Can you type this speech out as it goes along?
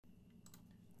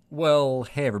Well,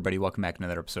 hey everybody, welcome back to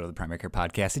another episode of the Primary Care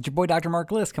Podcast. It's your boy Dr.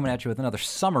 Mark List coming at you with another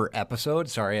summer episode.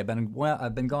 Sorry, I've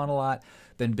been gone a lot,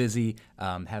 been busy,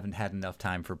 haven't had enough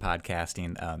time for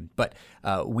podcasting. But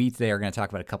we today are going to talk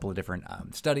about a couple of different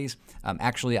studies.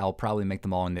 Actually, I'll probably make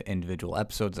them all into individual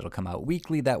episodes that'll come out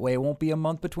weekly. That way, it won't be a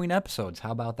month between episodes.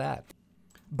 How about that?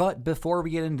 But before we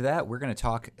get into that, we're going to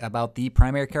talk about the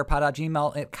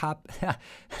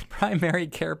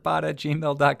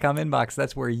primarycarepod@gmail.com inbox.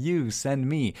 That's where you send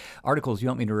me articles you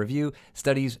want me to review,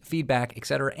 studies, feedback,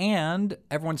 etc., and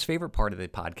everyone's favorite part of the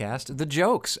podcast, the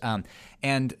jokes.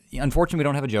 And unfortunately, we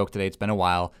don't have a joke today. It's been a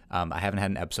while. I haven't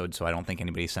had an episode, so I don't think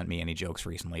anybody sent me any jokes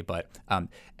recently. But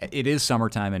it is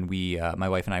summertime, and my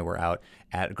wife and I were out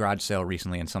at a garage sale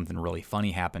recently, and something really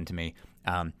funny happened to me.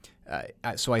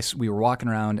 We were walking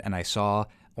around, and I saw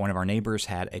one of our neighbors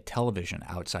had a television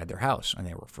outside their house, and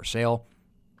they were for sale.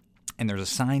 And there's a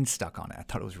sign stuck on it. I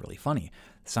thought it was really funny.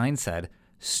 The sign said,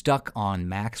 "Stuck on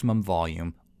maximum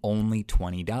volume, only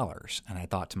 $20." And I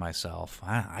thought to myself,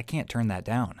 I can't turn that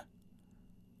down.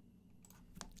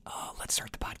 Let's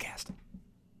start the podcast.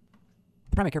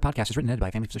 The Primary Care Podcast is written and edited by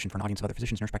a family physician for an audience of other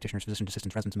physicians, nurse practitioners, physician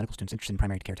assistants, residents, and medical students interested in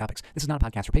primary care topics. This is not a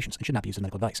podcast for patients and should not be used as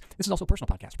medical advice. This is also a personal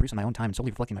podcast produced on my own time and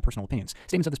solely reflecting my personal opinions.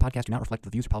 Statements of this podcast do not reflect the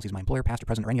views or policies of my employer, past or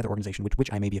present, or any other organization with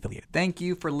which I may be affiliated. Thank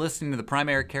you for listening to the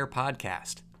Primary Care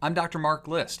Podcast. I'm Dr. Mark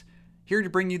List, here to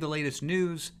bring you the latest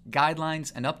news,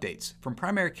 guidelines, and updates from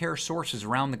primary care sources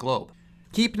around the globe.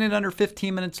 Keeping it under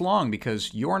 15 minutes long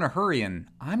because you're in a hurry and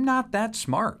I'm not that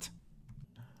smart.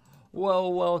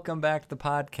 Well, welcome back to the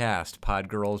podcast, pod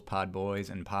girls, pod boys,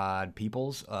 and pod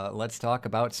peoples. Let's talk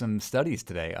about some studies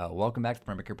today. Welcome back to the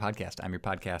Primary Care Podcast. I'm your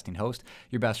podcasting host,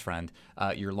 your best friend,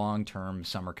 your long-term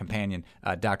summer companion,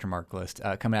 Dr. Mark List,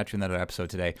 coming at you with another episode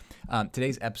today.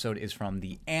 Today's episode is from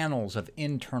the Annals of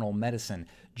Internal Medicine.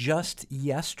 Just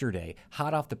yesterday,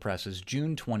 hot off the presses,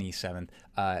 June 27th,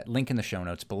 link in the show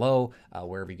notes below,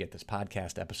 wherever you get this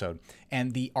podcast episode.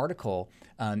 And the article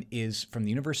is from the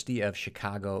University of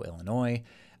Chicago, Illinois,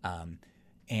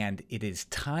 and it is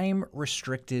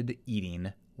time-restricted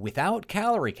eating without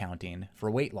calorie counting for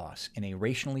weight loss in a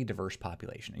racially diverse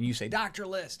population. And you say, Dr.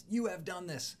 List, you have done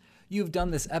this. You've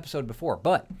done this episode before,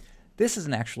 but this is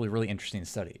an actually really interesting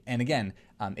study. And again,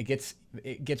 it gets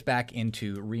back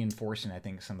into reinforcing, I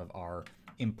think, some of our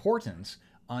importance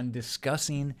on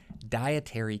discussing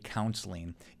dietary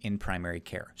counseling in primary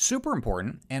care. Super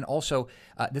important. And also,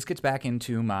 this gets back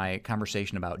into my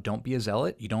conversation about don't be a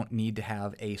zealot. You don't need to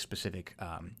have a specific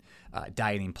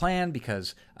dieting plan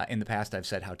because in the past I've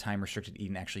said how time-restricted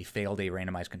eating actually failed a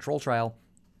randomized control trial.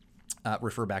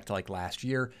 Refer back to like last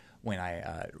year when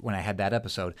I had that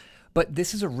episode. But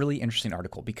this is a really interesting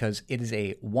article because it is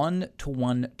a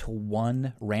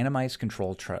 1-to-1-to-1 randomized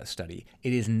control study.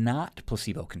 It is not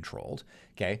placebo-controlled,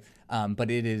 okay? But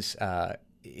it is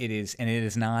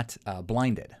not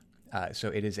blinded.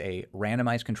 So it is a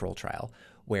randomized control trial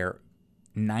where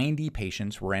 90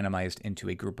 patients were randomized into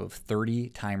a group of 30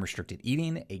 time-restricted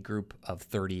eating, a group of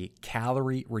 30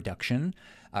 calorie restriction,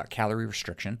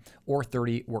 or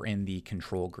 30 were in the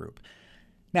control group.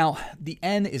 Now, the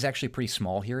N is actually pretty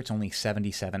small here. It's only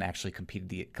 77 actually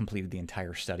completed the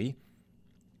entire study.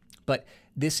 But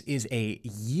this is a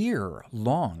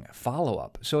year-long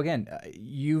follow-up. So again,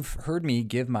 you've heard me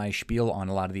give my spiel on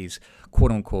a lot of these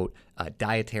quote-unquote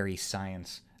dietary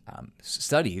science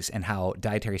studies and how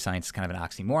dietary science is kind of an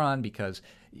oxymoron because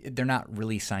they're not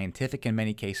really scientific in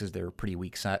many cases. They're pretty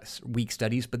weak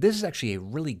studies. But this is actually a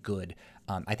really good,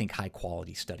 I think,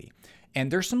 high-quality study. And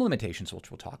there's some limitations,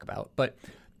 which we'll talk about. But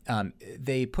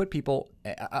they put people,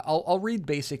 I'll read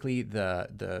basically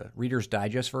the Reader's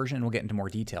Digest version, and we'll get into more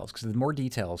details, because the more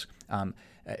details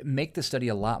make the study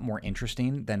a lot more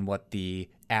interesting than what the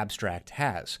abstract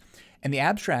has. And the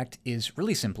abstract is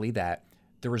really simply that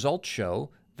the results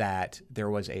show that there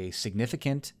was a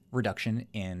significant reduction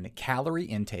in calorie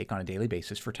intake on a daily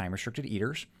basis for time-restricted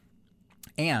eaters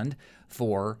and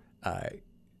for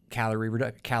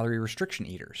calorie restriction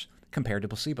eaters compared to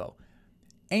placebo.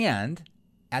 And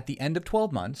at the end of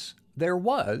 12 months, there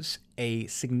was a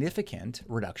significant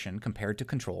reduction compared to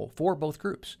control for both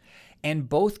groups. And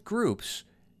both groups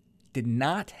did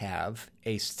not have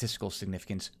a statistical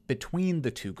significance between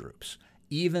the two groups,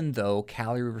 even though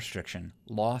calorie restriction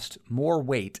lost more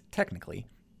weight, technically,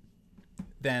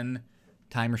 than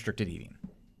time-restricted eating.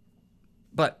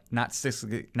 But not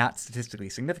statistically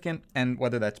significant, and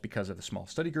whether that's because of the small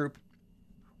study group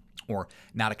or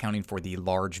not accounting for the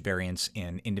large variance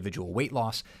in individual weight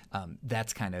loss,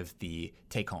 that's kind of the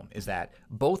take-home, is that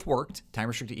both worked.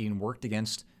 Time-restricted eating worked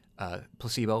against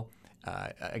placebo,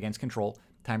 against control.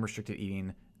 Time-restricted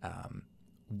eating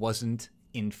wasn't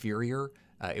inferior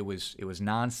It was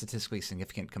non-statistically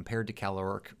significant compared to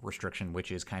caloric restriction,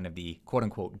 which is kind of the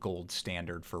quote-unquote gold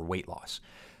standard for weight loss.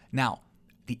 Now,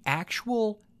 the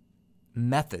actual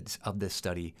methods of this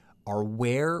study are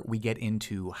where we get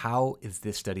into how is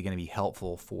this study going to be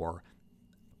helpful for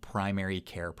primary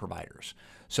care providers.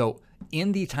 So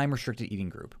in the time-restricted eating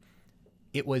group,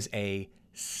 it was a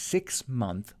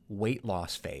 6-month weight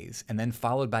loss phase and then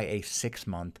followed by a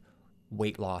 6-month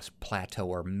weight loss plateau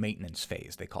or maintenance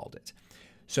phase, they called it.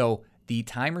 So the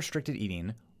time-restricted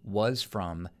eating was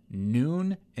from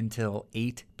noon until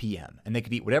 8 p.m. and they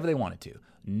could eat whatever they wanted to,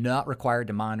 not required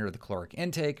to monitor the caloric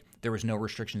intake. There was no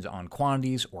restrictions on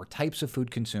quantities or types of food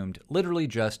consumed, literally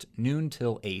just noon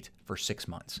till 8 for 6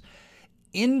 months.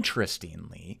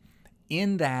 Interestingly,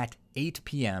 in that 8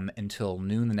 p.m. until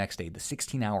noon the next day, the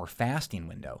 16-hour fasting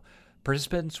window,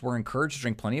 participants were encouraged to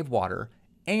drink plenty of water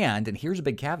and here's a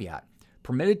big caveat,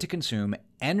 permitted to consume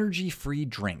energy-free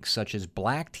drinks such as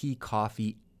black tea,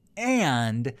 coffee,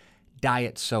 and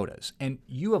diet sodas. And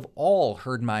you have all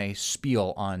heard my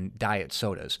spiel on diet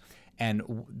sodas.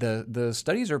 And the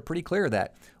studies are pretty clear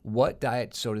that what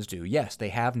diet sodas do, yes, they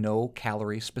have no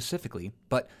calories specifically,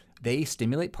 but they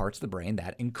stimulate parts of the brain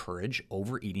that encourage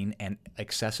overeating and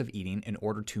excessive eating in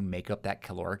order to make up that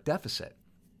caloric deficit.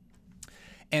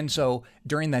 And so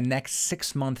during the next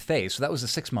 6-month phase, so that was a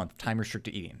 6-month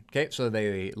time-restricted eating, okay? So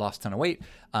they lost a ton of weight,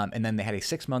 and then they had a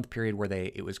 6-month period where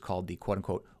it was called the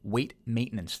quote-unquote weight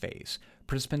maintenance phase.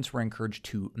 Participants were encouraged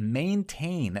to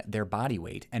maintain their body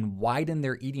weight and widen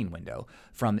their eating window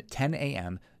from 10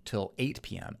 a.m. till 8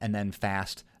 p.m. and then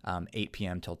fast 8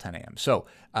 p.m. till 10 a.m. So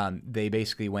they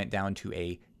basically went down to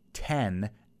a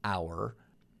 10-hour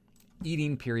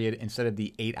eating period instead of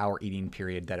the 8-hour eating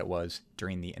period that it was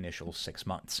during the initial 6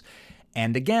 months.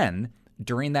 And again,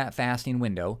 during that fasting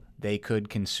window, they could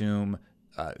consume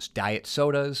diet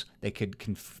sodas. They could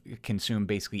consume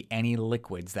basically any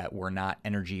liquids that were not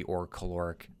energy or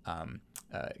caloric,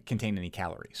 contained any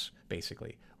calories,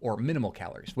 basically, or minimal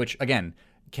calories, which again,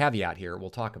 caveat here, we'll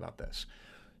talk about this.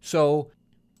 So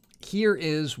here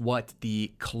is what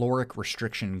the caloric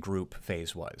restriction group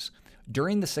phase was.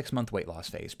 During the 6-month weight loss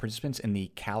phase, participants in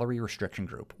the calorie restriction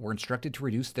group were instructed to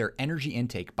reduce their energy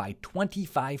intake by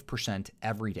 25%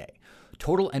 every day.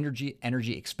 Total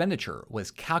energy expenditure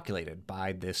was calculated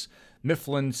by this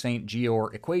Mifflin-St.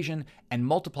 Jeor equation and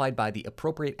multiplied by the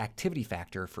appropriate activity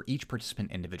factor for each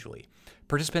participant individually.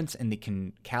 Participants in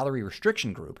the calorie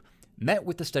restriction group met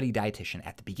with the study dietitian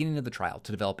at the beginning of the trial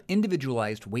to develop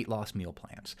individualized weight loss meal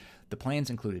plans. The plans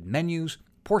included menus,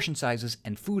 portion sizes,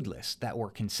 and food lists that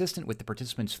were consistent with the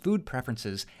participants' food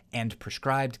preferences and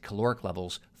prescribed caloric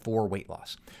levels for weight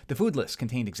loss. The food list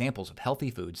contained examples of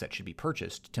healthy foods that should be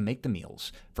purchased to make the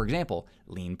meals. For example,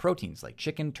 lean proteins like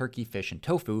chicken, turkey, fish, and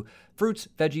tofu, fruits,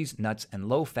 veggies, nuts, and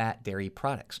low-fat dairy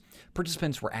products.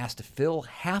 Participants were asked to fill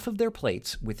half of their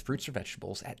plates with fruits or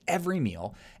vegetables at every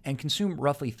meal and consume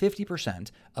roughly 50%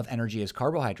 of energy as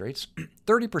carbohydrates,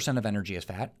 30% of energy as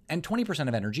fat, and 20%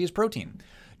 of energy as protein.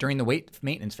 During the weight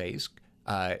maintenance phase,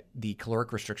 the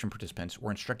caloric restriction participants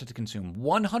were instructed to consume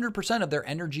 100% of their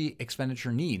energy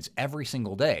expenditure needs every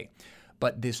single day.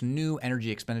 But this new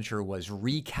energy expenditure was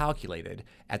recalculated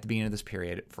at the beginning of this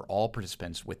period for all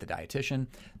participants with the dietitian.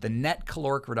 The net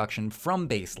caloric reduction from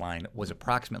baseline was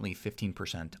approximately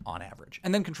 15% on average.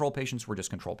 And then control patients were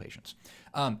just control patients.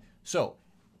 So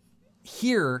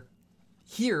here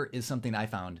is something I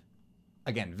found,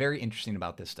 again, very interesting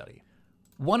about this study.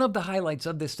 One of the highlights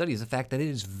of this study is the fact that it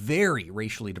is very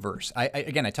racially diverse. I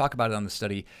talk about it on the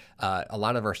study. A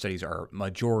lot of our studies are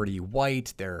majority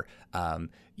white. They're,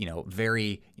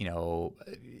 very,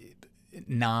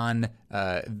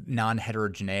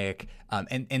 non-heterogenic.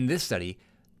 And in this study,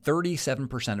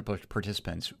 37% of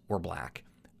participants were Black,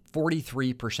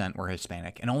 43% were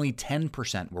Hispanic, and only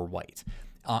 10% were white.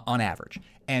 On average.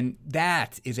 And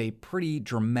that is a pretty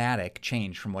dramatic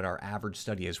change from what our average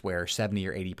study is, where 70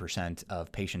 or 80%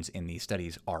 of patients in these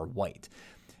studies are white.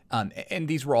 And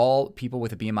these were all people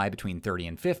with a BMI between 30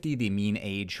 and 50. The mean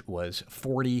age was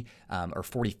 40 or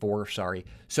 44, sorry.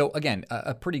 So again,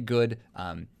 a pretty good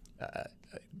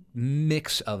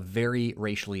mix of very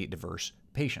racially diverse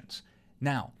patients.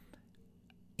 Now,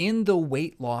 in the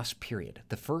weight loss period,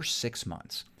 the first 6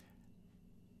 months,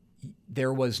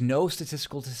 there was no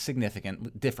statistical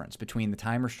significant difference between the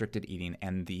time-restricted eating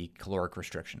and the caloric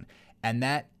restriction. And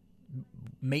that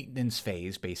maintenance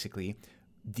phase, basically,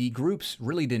 the groups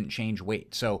really didn't change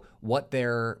weight. So what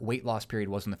their weight loss period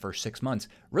was in the first 6 months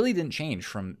really didn't change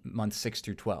from months 6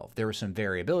 through 12. There was some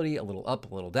variability, a little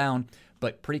up, a little down,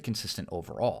 but pretty consistent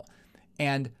overall.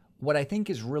 And what I think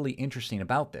is really interesting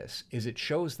about this is it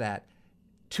shows that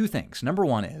two things. Number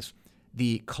one is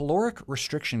the caloric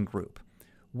restriction group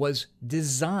was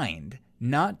designed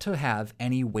not to have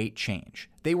any weight change.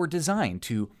 They were designed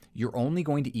to, you're only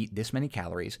going to eat this many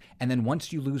calories, and then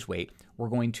once you lose weight, we're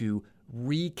going to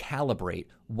recalibrate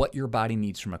what your body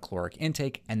needs from a caloric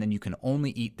intake, and then you can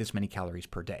only eat this many calories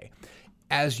per day.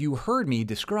 As you heard me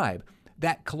describe,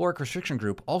 that caloric restriction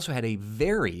group also had a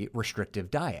very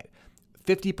restrictive diet.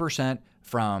 50%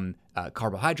 from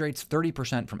carbohydrates,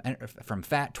 30% from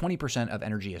fat, 20% of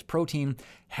energy as protein.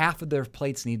 Half of their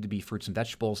plates needed to be fruits and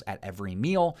vegetables at every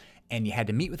meal, and you had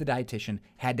to meet with a dietitian,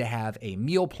 had to have a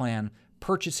meal plan,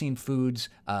 purchasing foods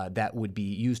that would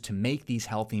be used to make these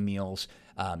healthy meals,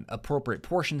 appropriate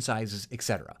portion sizes,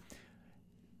 etc.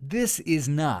 This is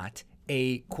not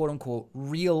a quote-unquote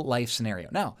real life scenario.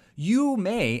 Now, you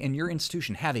may, in your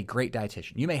institution, have a great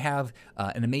dietitian. You may have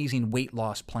an amazing weight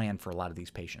loss plan for a lot of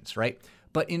these patients, right?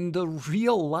 But in the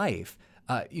real life,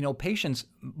 patients,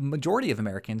 majority of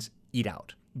Americans eat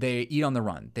out. They eat on the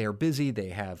run. They are busy.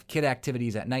 They have kid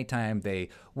activities at nighttime. They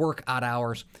work odd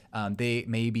hours. They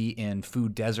may be in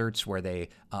food deserts where they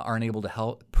aren't able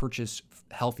to purchase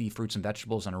healthy fruits and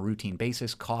vegetables on a routine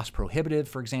basis. Cost prohibitive,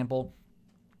 for example.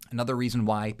 Another reason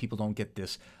why people don't get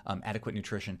this adequate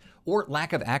nutrition, or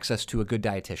lack of access to a good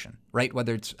dietitian, right?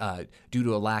 Whether it's due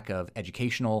to a lack of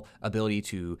educational ability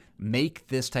to make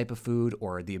this type of food,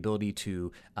 or the ability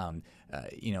to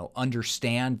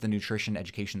understand the nutrition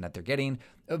education that they're getting,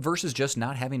 versus just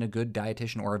not having a good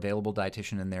dietitian or available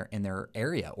dietitian in their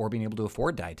area, or being able to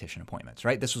afford dietitian appointments,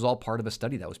 right? This was all part of a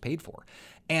study that was paid for.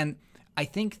 And I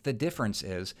think the difference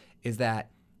is that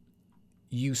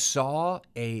you saw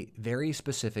a very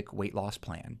specific weight loss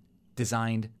plan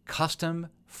designed custom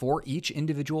for each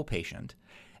individual patient,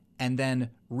 and then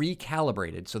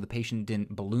recalibrated so the patient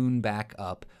didn't balloon back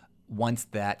up once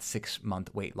that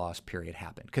 6-month weight loss period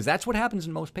happened. Because that's what happens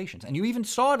in most patients. And you even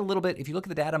saw it a little bit, if you look at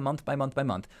the data month by month by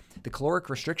month, the caloric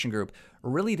restriction group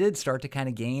really did start to kind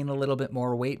of gain a little bit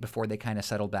more weight before they kind of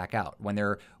settled back out.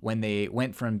 When they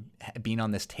went from being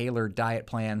on this tailored diet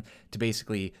plan to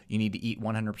basically you need to eat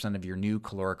 100% of your new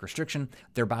caloric restriction,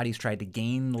 their bodies tried to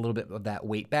gain a little bit of that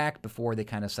weight back before they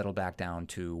kind of settled back down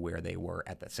to where they were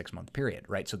at that 6-month period,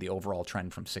 right? So the overall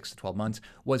trend from 6 to 12 months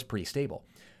was pretty stable.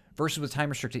 Versus with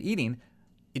time-restricted eating,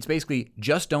 it's basically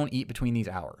just don't eat between these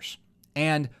hours.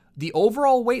 And the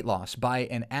overall weight loss by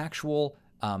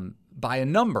a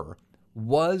number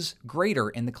was greater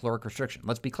in the caloric restriction.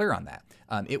 Let's be clear on that.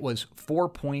 It was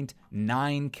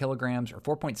 4.9 kilograms or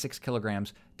 4.6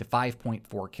 kilograms to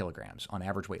 5.4 kilograms on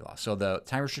average weight loss. So the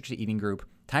time-restricted eating group,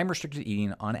 time-restricted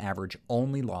eating on average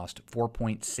only lost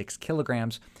 4.6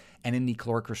 kilograms. And in the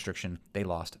caloric restriction, they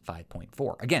lost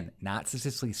 5.4. Again, not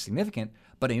statistically significant,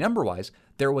 but number-wise,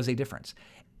 there was a difference.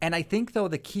 And I think, though,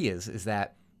 the key is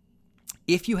that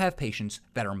if you have patients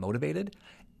that are motivated,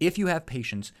 if you have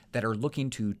patients that are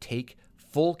looking to take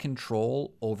full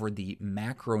control over the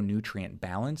macronutrient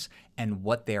balance and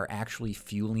what they're actually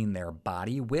fueling their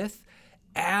body with,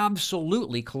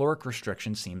 absolutely, caloric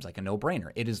restriction seems like a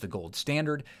no-brainer. It is the gold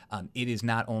standard. It is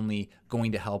not only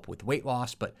going to help with weight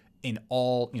loss, but in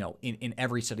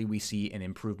every study we see an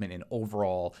improvement in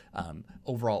overall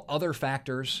other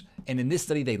factors. And in this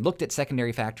study, they looked at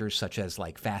secondary factors such as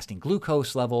like fasting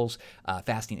glucose levels,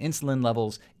 fasting insulin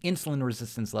levels, insulin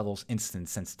resistance levels, insulin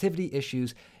sensitivity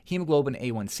issues, hemoglobin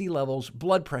A1C levels,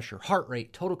 blood pressure, heart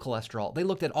rate, total cholesterol. They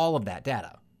looked at all of that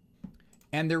data.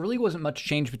 And there really wasn't much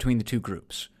change between the two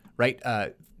groups, right?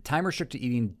 Time-restricted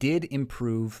eating did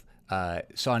improve,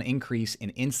 saw an increase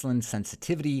in insulin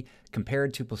sensitivity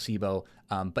compared to placebo,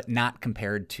 but not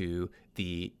compared to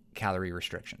the calorie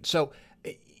restriction. So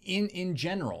in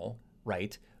general,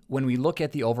 right, when we look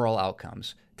at the overall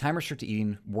outcomes, time-restricted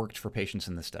eating worked for patients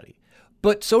in this study.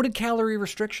 But so did calorie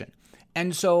restriction.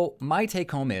 And so my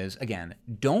take home is, again,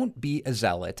 don't be a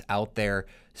zealot out there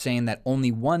saying that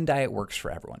only one diet works for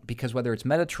everyone. Because whether it's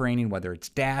Mediterranean, whether it's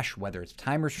DASH, whether it's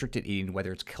time-restricted eating,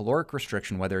 whether it's caloric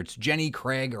restriction, whether it's Jenny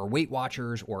Craig or Weight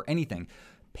Watchers or anything,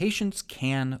 patients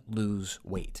can lose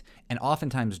weight and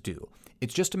oftentimes do.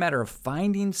 It's just a matter of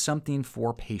finding something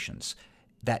for patients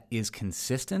that is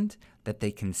consistent, that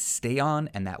they can stay on,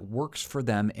 and that works for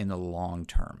them in the long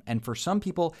term. And for some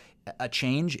people, a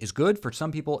change is good. For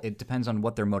some people, it depends on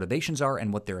what their motivations are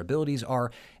and what their abilities are.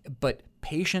 But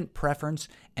patient preference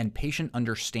and patient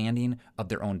understanding of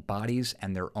their own bodies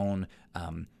and their own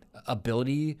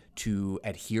ability to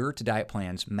adhere to diet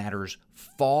plans matters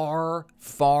far,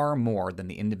 far more than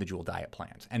the individual diet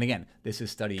plans. And again, this is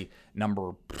study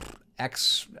number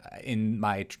X in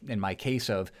my case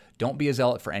of don't be a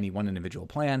zealot for any one individual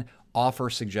plan. offer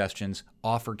suggestions,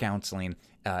 offer counseling,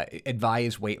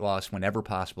 advise weight loss whenever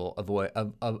possible,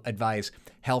 advise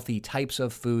healthy types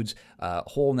of foods,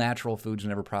 whole natural foods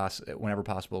whenever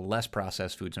possible, less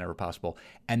processed foods whenever possible,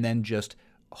 and then just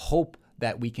hope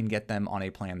that we can get them on a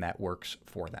plan that works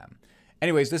for them.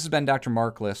 Anyways, this has been Dr.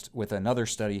 Mark List with another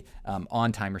study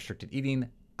on time-restricted eating.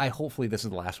 Hopefully this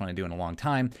is the last one I do in a long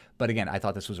time, but again, I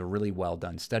thought this was a really well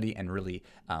done study and really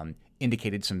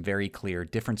indicated some very clear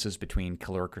differences between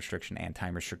caloric restriction and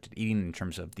time-restricted eating in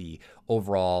terms of the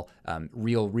overall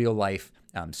real life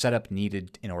setup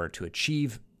needed in order to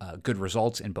achieve good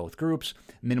results in both groups,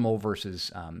 minimal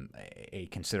versus a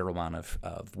considerable amount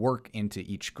of work into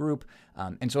each group.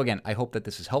 And so again, I hope that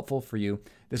this is helpful for you.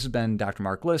 This has been Dr.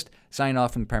 Mark List, signing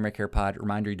off from the Primary Care Pod.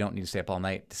 Reminder, you don't need to stay up all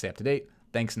night to stay up to date.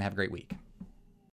 Thanks and have a great week.